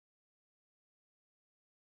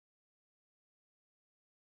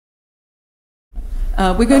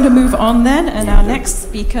We're going to move on then, and our next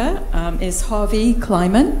speaker is Harvey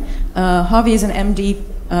Kliman. Harvey is an MD,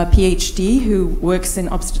 PhD, who works in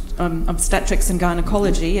obstetrics and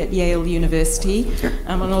gynecology at Yale University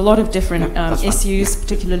on a lot of different issues,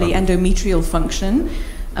 particularly endometrial function,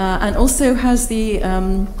 and also has the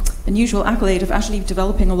unusual accolade of actually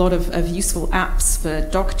developing a lot of useful apps for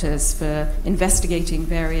doctors for investigating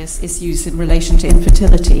various issues in relation to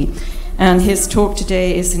infertility. And his talk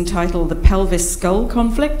today is entitled The Pelvis-Skull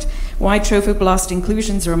Conflict, Why Trophoblast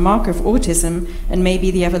Inclusions Are a Marker of Autism and May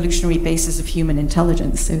Be the Evolutionary Basis of Human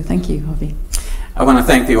Intelligence. So thank you, Harvey. I want to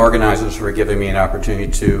thank the organizers for giving me an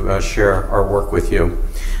opportunity to share our work with you.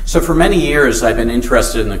 So for many years, I've been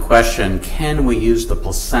interested in the question, can we use the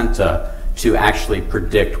placenta to actually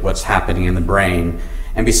predict what's happening in the brain?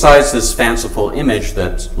 And besides this fanciful image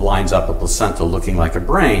that lines up a placenta looking like a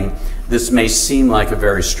brain, this may seem like a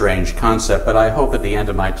very strange concept, but I hope at the end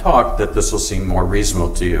of my talk that this will seem more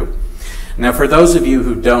reasonable to you. Now, for those of you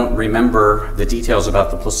who don't remember the details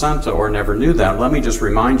about the placenta or never knew them, let me just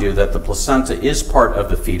remind you that the placenta is part of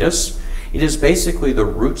the fetus. It is basically the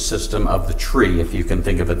root system of the tree, if you can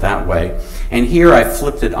think of it that way. And here I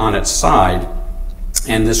flipped it on its side,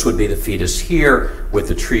 and this would be the fetus here with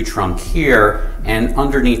the tree trunk here, and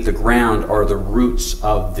underneath the ground are the roots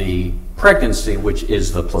of the pregnancy, which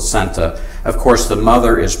is the placenta. Of course, the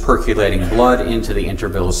mother is percolating blood into the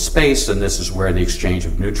intervillous space, and this is where the exchange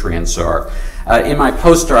of nutrients are. In my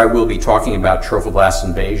poster, I will be talking about trophoblast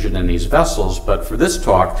invasion in these vessels, but for this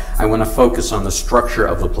talk, I want to focus on the structure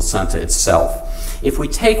of the placenta itself. If we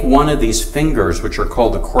take one of these fingers, which are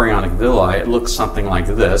called the chorionic villi, it looks something like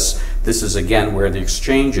this. This is, again, where the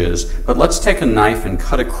exchange is. But let's take a knife and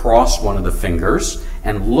cut across one of the fingers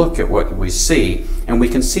and look at what we see. And we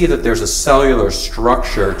can see that there's a cellular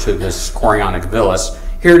structure to this chorionic villus.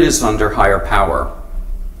 Here it is under higher power.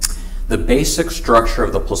 The basic structure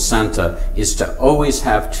of the placenta is to always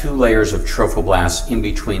have two layers of trophoblasts in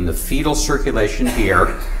between the fetal circulation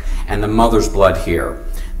here and the mother's blood here.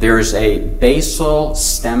 There is a basal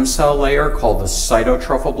stem cell layer called the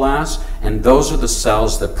cytotrophoblast, and those are the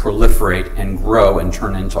cells that proliferate and grow and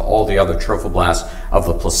turn into all the other trophoblasts of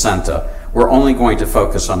the placenta. We're only going to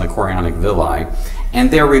focus on the chorionic villi. And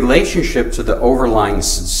their relationship to the overlying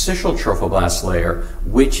syncytial trophoblast layer,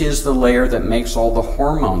 which is the layer that makes all the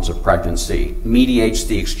hormones of pregnancy, mediates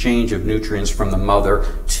the exchange of nutrients from the mother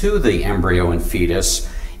to the embryo and fetus,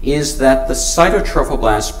 is that the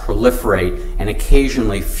cytotrophoblasts proliferate and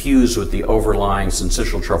occasionally fuse with the overlying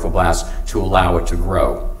syncytial trophoblast to allow it to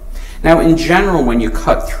grow. Now, in general, when you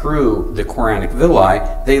cut through the chorionic villi,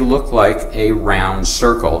 they look like a round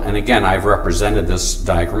circle. And again, I've represented this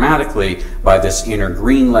diagrammatically by this inner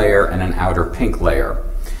green layer and an outer pink layer.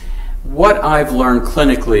 What I've learned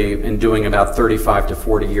clinically in doing about 35 to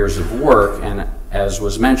 40 years of work, and as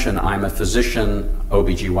was mentioned, I'm a physician,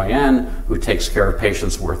 OBGYN, who takes care of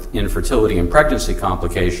patients with infertility and pregnancy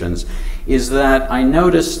complications, is that I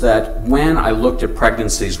noticed that when I looked at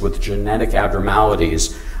pregnancies with genetic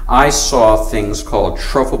abnormalities, I saw things called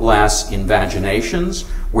trophoblast invaginations,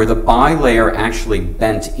 where the bilayer actually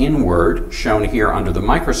bent inward, shown here under the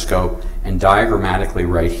microscope, and diagrammatically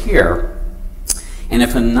right here. And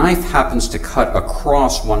if a knife happens to cut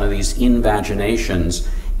across one of these invaginations,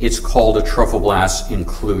 it's called a trophoblast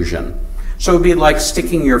inclusion. So it'd be like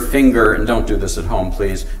sticking your finger, and don't do this at home,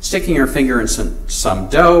 please, sticking your finger in some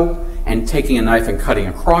dough and taking a knife and cutting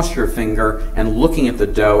across your finger and looking at the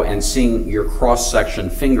dough and seeing your cross-section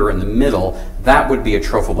finger in the middle. That would be a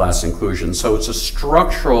trophoblast inclusion. So it's a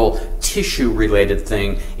structural tissue-related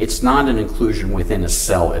thing. It's not an inclusion within a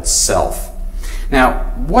cell itself. Now,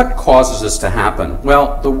 what causes this to happen?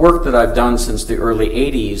 Well, the work that I've done since the early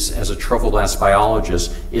 80s as a trophoblast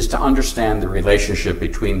biologist is to understand the relationship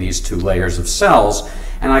between these two layers of cells,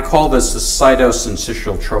 and I call this the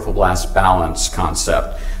cytosyncytial trophoblast balance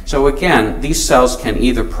concept. So again, these cells can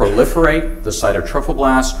either proliferate, the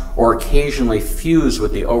cytotrophoblast, or occasionally fuse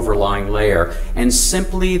with the overlying layer, and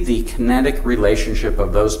simply the kinetic relationship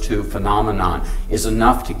of those two phenomena is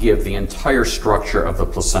enough to give the entire structure of the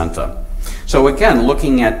placenta. So again,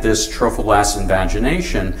 looking at this trophoblast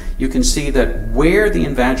invagination, you can see that where the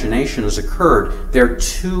invagination has occurred, there are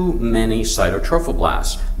too many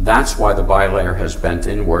cytotrophoblasts. That's why the bilayer has bent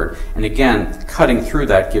inward. And again, cutting through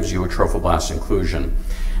that gives you a trophoblast inclusion.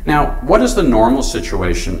 Now, what is the normal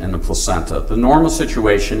situation in the placenta? The normal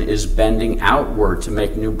situation is bending outward to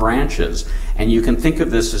make new branches. And you can think of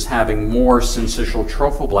this as having more syncytial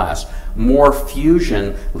trophoblasts, more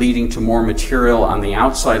fusion leading to more material on the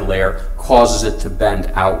outside layer causes it to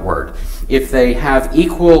bend outward. If they have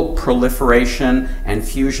equal proliferation and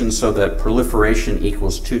fusion, so that proliferation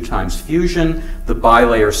equals 2 times fusion, the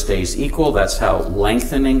bilayer stays equal. That's how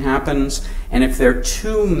lengthening happens. And if there are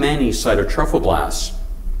too many cytotrophoblasts,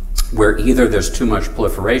 where either there's too much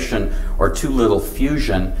proliferation or too little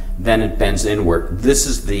fusion, then it bends inward. This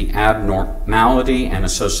is the abnormality and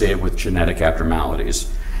associated with genetic abnormalities.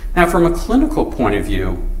 Now, from a clinical point of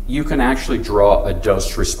view, you can actually draw a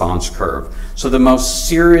dose-response curve. So the most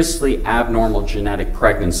seriously abnormal genetic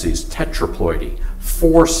pregnancies, tetraploidy,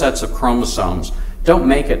 4 sets of chromosomes, don't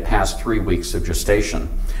make it past 3 weeks of gestation.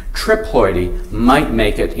 Triploidy might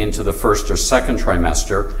make it into the 1st or 2nd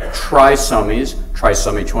trimester. Trisomies,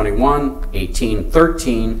 trisomy 21, 18,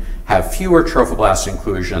 13, have fewer trophoblast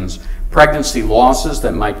inclusions. Pregnancy losses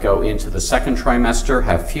that might go into the 2nd trimester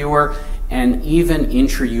have fewer, and even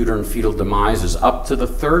intrauterine fetal demises up to the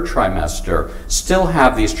 3rd trimester still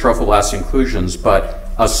have these trophoblast inclusions, but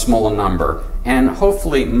a smaller number. And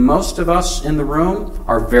hopefully most of us in the room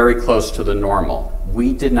are very close to the normal.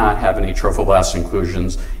 We did not have any trophoblast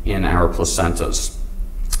inclusions in our placentas.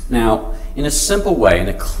 Now, in a simple way, in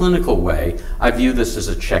a clinical way, I view this as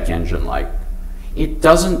a check engine light. It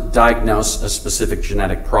doesn't diagnose a specific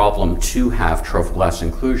genetic problem to have trophoblast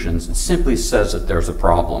inclusions. It simply says that there's a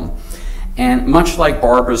problem. And much like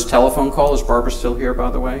Barbara's telephone call, is Barbara still here,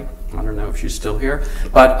 by the way? I don't know if she's still here.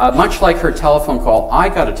 But much like her telephone call, I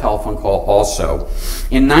got a telephone call also.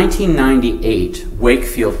 In 1998,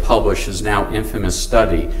 Wakefield published his now infamous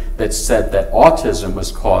study that said that autism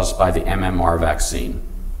was caused by the MMR vaccine.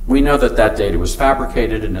 We know that that data was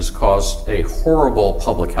fabricated and has caused a horrible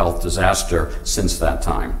public health disaster since that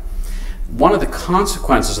time. One of the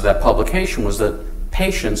consequences of that publication was that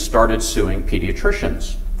patients started suing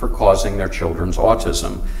pediatricians for causing their children's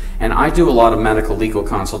autism. And I do a lot of medical legal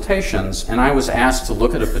consultations, and I was asked to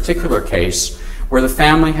look at a particular case where the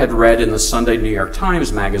family had read in the Sunday New York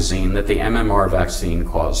Times magazine that the MMR vaccine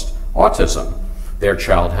caused autism. Their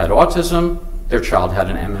child had autism, their child had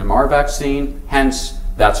an MMR vaccine, hence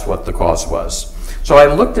that's what the cause was. So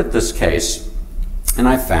I looked at this case and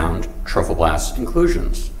I found trophoblast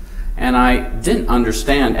inclusions. And I didn't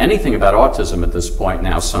understand anything about autism at this point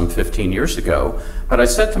now, some 15 years ago, but I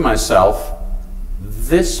said to myself,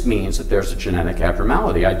 this means that there's a genetic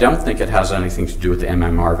abnormality. I don't think it has anything to do with the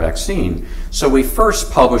MMR vaccine. So we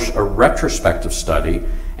first published a retrospective study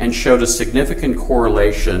and showed a significant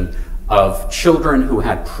correlation of children who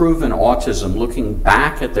had proven autism. Looking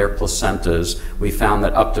back at their placentas, we found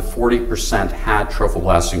that up to 40% had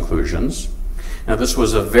trophoblast inclusions. Now, this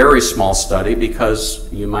was a very small study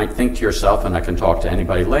because you might think to yourself, and I can talk to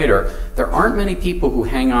anybody later, there aren't many people who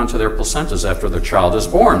hang on to their placentas after their child is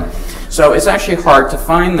born. So it's actually hard to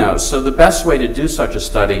find those. So the best way to do such a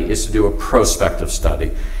study is to do a prospective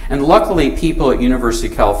study. And luckily, people at University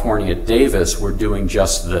of California at Davis were doing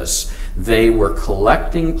just this. They were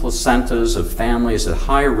collecting placentas of families at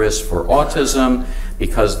high risk for autism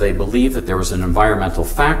because they believed that there was an environmental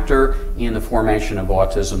factor in the formation of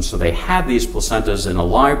autism. So they had these placentas in a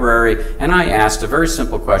library, and I asked a very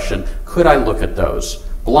simple question: could I look at those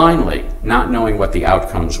blindly, not knowing what the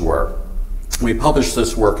outcomes were? We published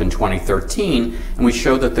this work in 2013, and we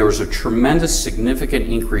showed that there was a tremendous significant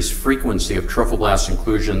increased frequency of trophoblast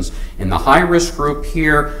inclusions in the high-risk group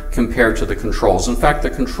here compared to the controls. In fact,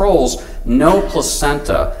 the controls, no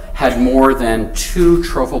placenta had more than 2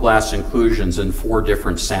 trophoblast inclusions in 4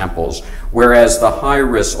 different samples, whereas the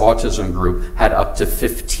high-risk autism group had up to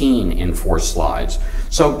 15 in 4 slides.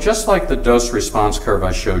 So just like the dose-response curve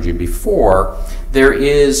I showed you before, there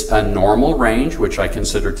is a normal range, which I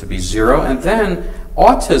consider to be 0, and then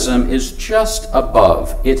autism is just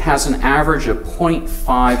above. It has an average of 0.5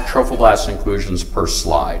 trophoblast inclusions per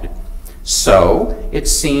slide. So it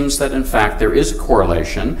seems that in fact there is a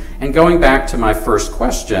correlation. And going back to my first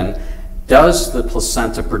question, does the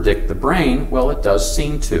placenta predict the brain? Well, it does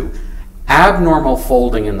seem to. Abnormal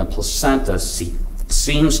folding in the placenta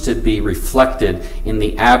seems to be reflected in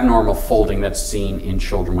the abnormal folding that's seen in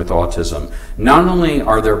children with autism. Not only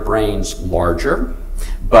are their brains larger,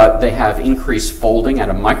 but they have increased folding at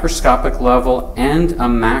a microscopic level and a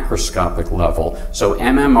macroscopic level. So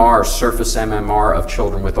MMR, surface MMR of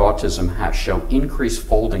children with autism show increased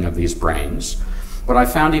folding of these brains. What I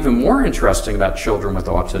found even more interesting about children with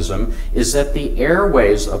autism is that the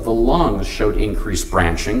airways of the lungs showed increased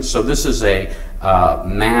branching. So this is a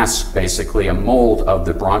mask, basically a mold of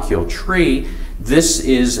the bronchial tree. This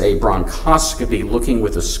is a bronchoscopy looking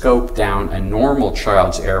with a scope down a normal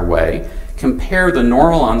child's airway. Compare the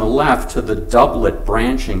normal on the left to the doublet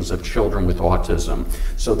branchings of children with autism.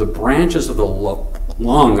 So the branches of the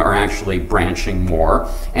lung are actually branching more.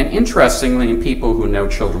 And interestingly, people who know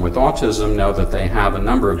children with autism know that they have a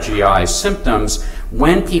number of GI symptoms.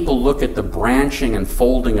 When people look at the branching and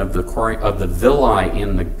folding of the villi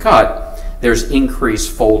in the gut, there's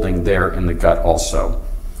increased folding there in the gut also,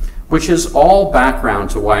 which is all background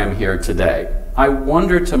to why I'm here today. I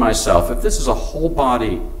wonder to myself, if this is a whole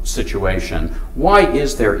body situation, why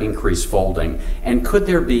is there increased folding? And could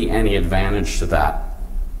there be any advantage to that?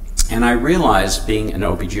 And I realized, being an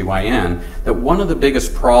OBGYN, that one of the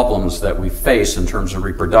biggest problems that we face in terms of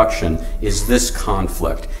reproduction is this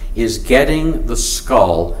conflict, is getting the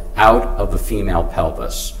skull out of the female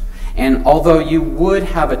pelvis. And although you would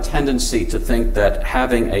have a tendency to think that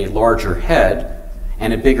having a larger head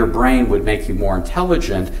and a bigger brain would make you more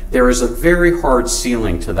intelligent, there is a very hard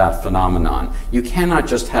ceiling to that phenomenon. You cannot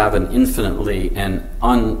just have an infinitely and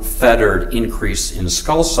unfettered increase in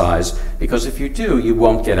skull size, because if you do, you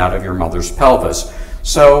won't get out of your mother's pelvis.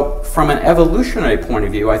 So from an evolutionary point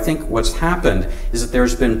of view, I think what's happened is that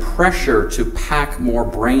there's been pressure to pack more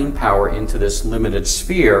brain power into this limited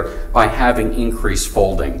sphere by having increased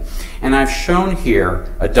folding. And I've shown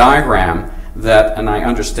here a diagram that, and I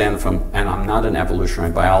understand from, and I'm not an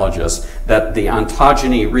evolutionary biologist, that the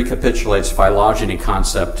ontogeny recapitulates phylogeny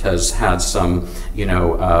concept has had some,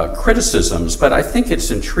 criticisms, but I think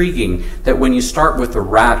it's intriguing that when you start with a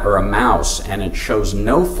rat or a mouse and it shows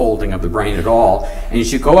no folding of the brain at all, and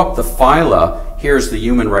as you go up the phyla, here's the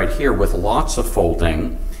human right here with lots of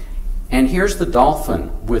folding, and here's the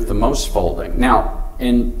dolphin with the most folding. Now,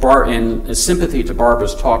 in sympathy to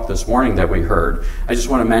Barbara's talk this morning that we heard, I just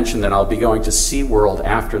want to mention that I'll be going to SeaWorld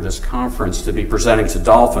after this conference to be presenting to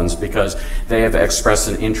dolphins, because they have expressed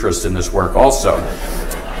an interest in this work also.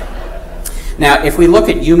 Now, if we look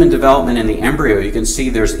at human development in the embryo, you can see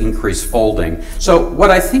there's increased folding. So what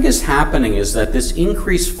I think is happening is that this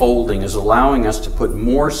increased folding is allowing us to put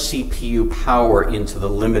more CPU power into the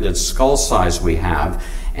limited skull size we have.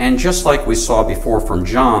 And just like we saw before from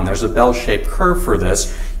John, there's a bell-shaped curve for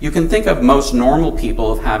this. You can think of most normal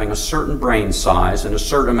people of having a certain brain size and a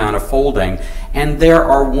certain amount of folding, and there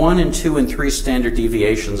are 1 and 2 and 3 standard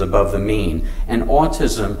deviations above the mean, and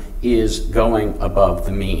autism is going above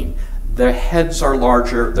the mean. Their heads are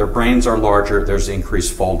larger, their brains are larger, there's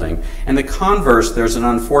increased folding. And the converse, there's an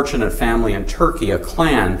unfortunate family in Turkey, a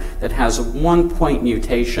clan, that has a 1-point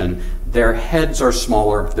mutation. Their heads are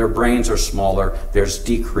smaller, their brains are smaller, there's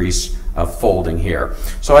decrease of folding here.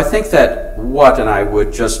 So I think that and I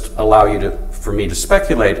would just allow you for me to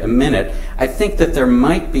speculate a minute, I think that there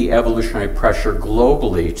might be evolutionary pressure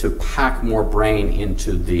globally to pack more brain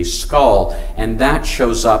into the skull, and that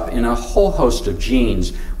shows up in a whole host of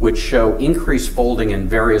genes which show increased folding in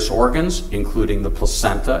various organs, including the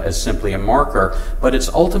placenta as simply a marker, but its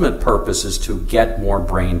ultimate purpose is to get more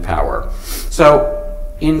brain power. So,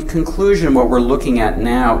 in conclusion, what we're looking at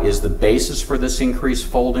now is the basis for this increased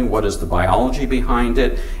folding, what is the biology behind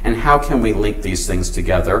it, and how can we link these things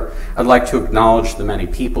together. I'd like to acknowledge the many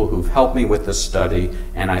people who've helped me with this study,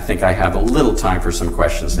 and I think I have a little time for some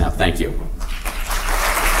questions now. Thank you.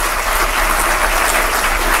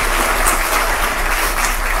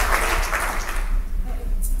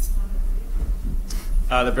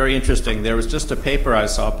 They're very interesting. There was just a paper I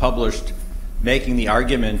saw published making the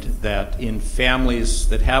argument that in families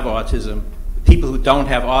that have autism, people who don't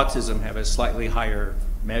have autism have a slightly higher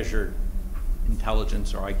measured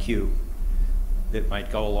intelligence or IQ that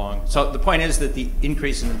might go along. So the point is that the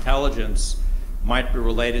increase in intelligence might be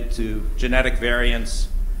related to genetic variants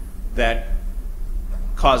that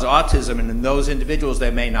cause autism, and in those individuals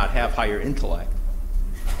they may not have higher intellect,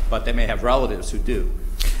 but they may have relatives who do.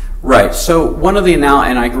 Right. So one of the and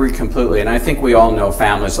I agree completely, and I think we all know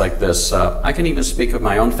families like this. I can even speak of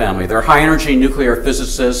my own family. They're high-energy nuclear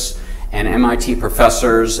physicists and MIT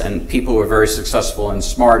professors and people who are very successful and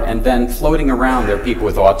smart, and then floating around there are people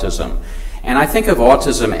with autism. And I think of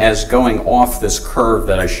autism as going off this curve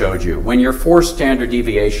that I showed you. When you're 4 standard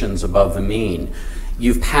deviations above the mean,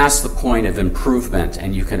 you've passed the point of improvement,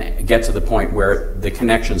 and you can get to the point where the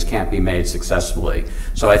connections can't be made successfully.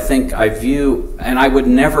 So I think I view, and I would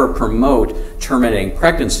never promote terminating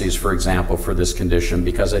pregnancies, for example, for this condition,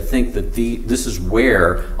 because I think that this is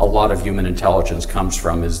where a lot of human intelligence comes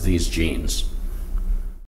from, is these genes.